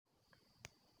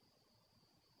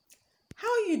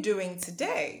you doing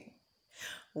today?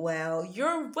 Well,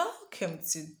 you're welcome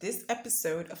to this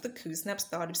episode of the KooSnap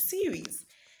Startup Series.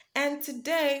 And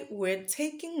today we're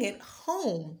taking it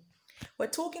home. We're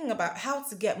talking about how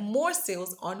to get more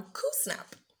sales on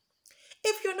KooSnap.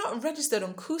 If you're not registered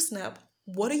on KooSnap,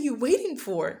 what are you waiting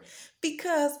for?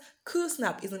 Because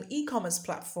KooSnap is an e-commerce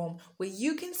platform where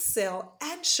you can sell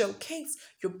and showcase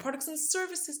your products and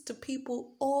services to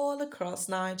people all across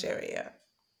Nigeria.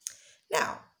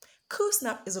 Now,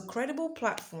 KooSnap is a credible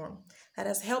platform that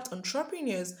has helped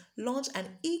entrepreneurs launch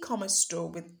an e-commerce store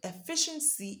with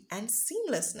efficiency and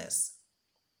seamlessness.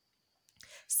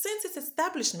 Since its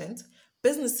establishment,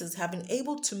 businesses have been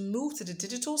able to move to the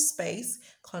digital space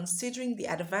considering the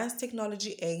advanced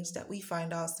technology age that we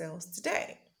find ourselves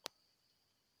today.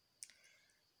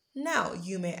 Now,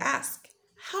 you may ask,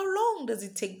 how long does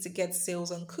it take to get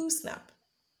sales on KooSnap?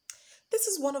 This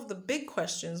is one of the big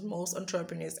questions most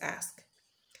entrepreneurs ask,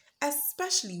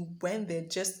 especially when they're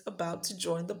just about to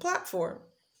join the platform.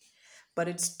 But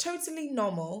it's totally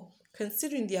normal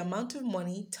considering the amount of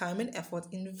money, time, and effort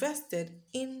invested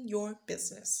in your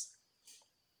business.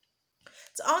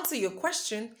 To answer your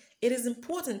question, it is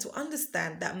important to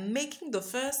understand that making the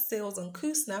first sales on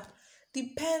KooSnap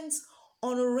depends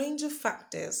on a range of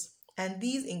factors, and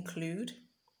these include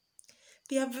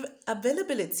the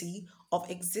availability of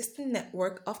existing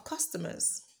network of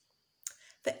customers,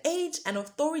 the age and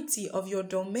authority of your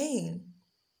domain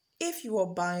if you are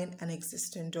buying an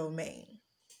existing domain,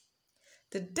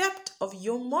 the depth of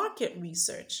your market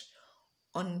research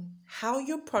on how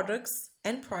your products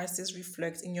and prices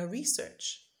reflect in your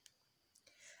research,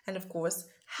 and of course,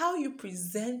 how you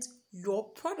present your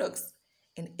products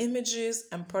in images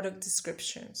and product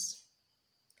descriptions.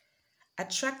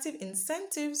 Attractive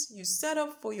incentives you set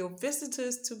up for your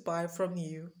visitors to buy from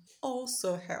you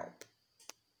also help.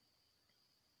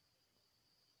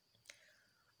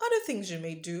 Other things you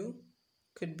may do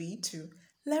could be to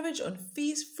leverage on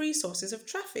free sources of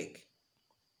traffic.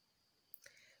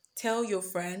 Tell your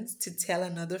friends to tell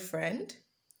another friend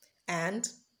and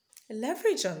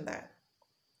leverage on that.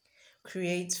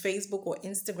 Create Facebook or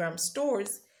Instagram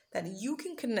stores that you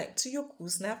can connect to your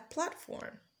KooSnap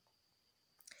platform.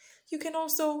 You can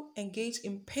also engage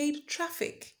in paid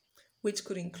traffic, which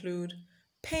could include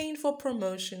paying for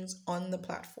promotions on the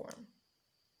platform.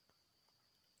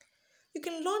 You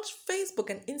can launch Facebook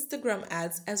and Instagram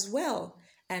ads as well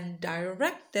and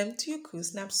direct them to your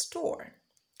KooSnap store.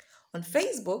 On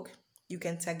Facebook, you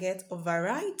can target a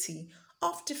variety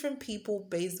of different people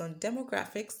based on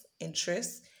demographics,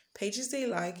 interests, pages they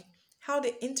like, how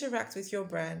they interact with your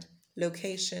brand,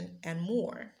 location, and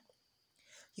more.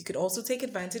 You could also take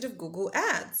advantage of Google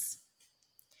Ads.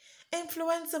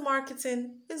 Influencer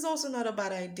marketing is also not a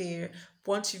bad idea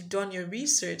once you've done your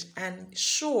research and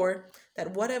sure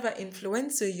that whatever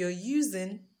influencer you're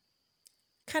using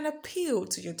can appeal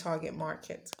to your target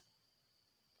market.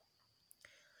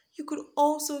 You could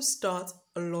also start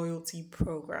a loyalty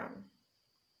program.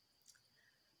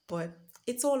 But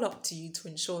it's all up to you to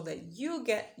ensure that you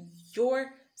get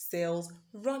your sales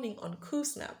running on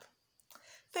KooSnap.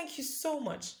 Thank you so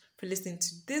much for listening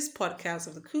to this podcast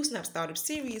of the KooSnap Startup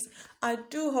Series. I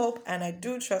do hope and I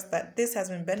do trust that this has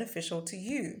been beneficial to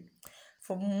you.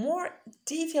 For more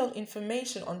detailed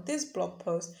information on this blog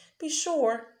post, be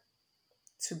sure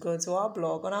to go to our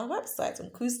blog on our website on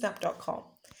koosnap.com.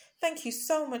 Thank you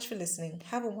so much for listening.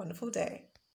 Have a wonderful day.